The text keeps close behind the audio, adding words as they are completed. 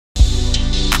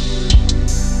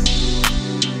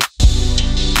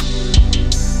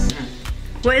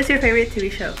What is your favorite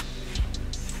TV show?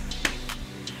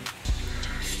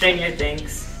 Stranger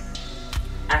Things.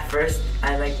 At first,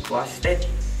 I watched it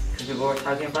because people were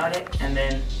talking about it, and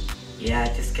then yeah, I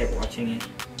just kept watching it.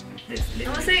 I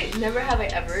want to say never have I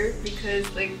ever because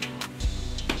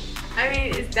I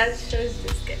mean that show's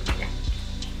just good. Yeah.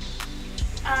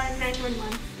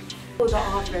 911. Oh, The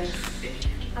Office.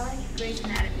 I like Grey's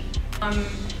Anatomy.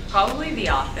 Probably The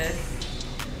Office.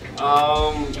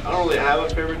 I don't really have a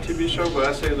favorite TV show, but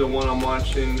I say the one I'm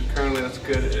watching currently that's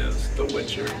good is The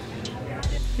Witcher.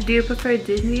 Do you prefer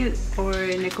Disney or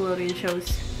Nickelodeon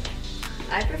shows?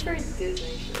 I prefer Disney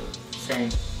shows. Same.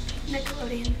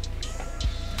 Nickelodeon.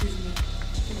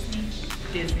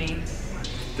 Disney.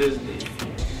 Disney.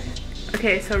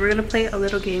 Okay, so we're gonna play a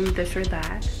little game, this or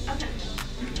that. Okay.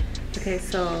 Okay,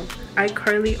 so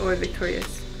iCarly or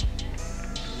Victorious?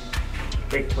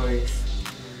 Victorious.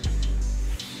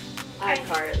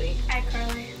 iCarly.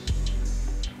 iCarly.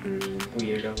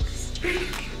 Weirdos.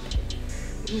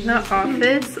 The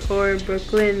Office or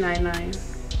Brooklyn Nine-Nine?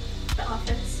 The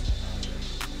Office.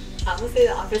 I'm gonna say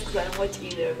The Office because I don't watch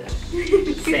either of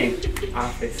them. Same.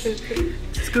 Office.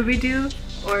 Scooby-Doo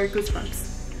or Goosebumps?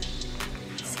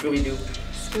 Scooby-Doo.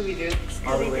 Scooby-Doo.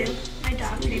 All the way. Scooby-Doo. My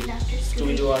dog's Scooby-Doo. named after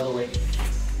Scooby. Scooby-Doo all the way.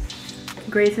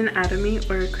 Grey's Anatomy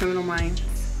or Criminal Minds?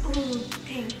 Ooh,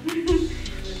 dang.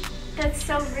 That's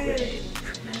so rude.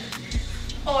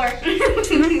 Or.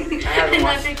 haven't Not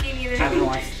watched- thinking either. I haven't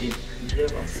watched it. Either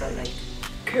of them, so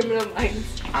Criminal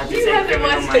Minds. I'll just You say haven't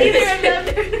Criminal watched Minds. either of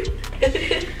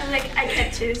them. I'm like, I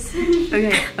can't choose.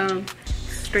 Okay,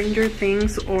 Stranger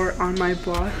Things or On My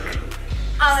Block?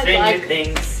 On my Stranger block.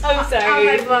 Things. I'm sorry. On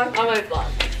my block. On my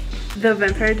block. The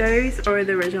Vampire Diaries or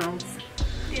the originals?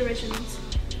 The originals.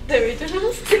 The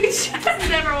originals?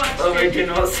 Never watched it.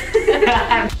 Originals.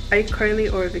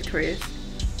 iCarly or Victorious?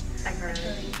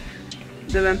 iCarly.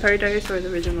 The Vampire Diaries or the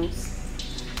originals?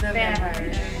 The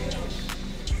Vampire.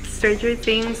 Stranger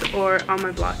Things or On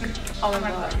My Block? Oh my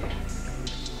god.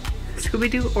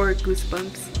 Scooby-Doo or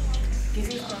Goosebumps?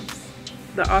 Goosebumps.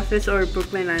 The Office or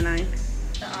Brooklyn Nine-Nine?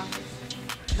 The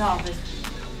Office. The Office.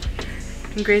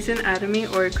 Grey's Anatomy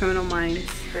or Criminal Minds?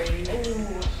 Great. Ooh. I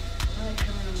like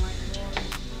Criminal Minds.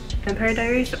 Vampire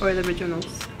Diaries or the originals?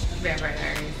 Vampire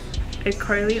Diaries.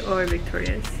 iCarly or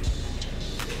Victorious?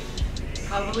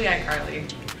 Probably iCarly.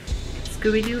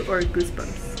 Scooby-Doo or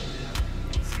Goosebumps?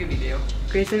 Scooby-Doo.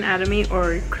 Grey's Anatomy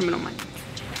or Criminal Minds?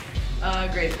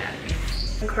 Grey's Anatomy.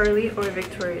 iCarly or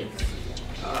Victorious?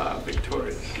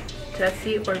 Victorious.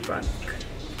 Jessie or Brooke?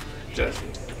 Jesse.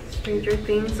 Stranger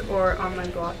Things or On My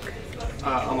Block?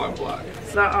 On My Block.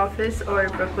 The Office or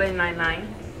Brooklyn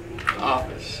Nine-Nine?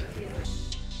 Office.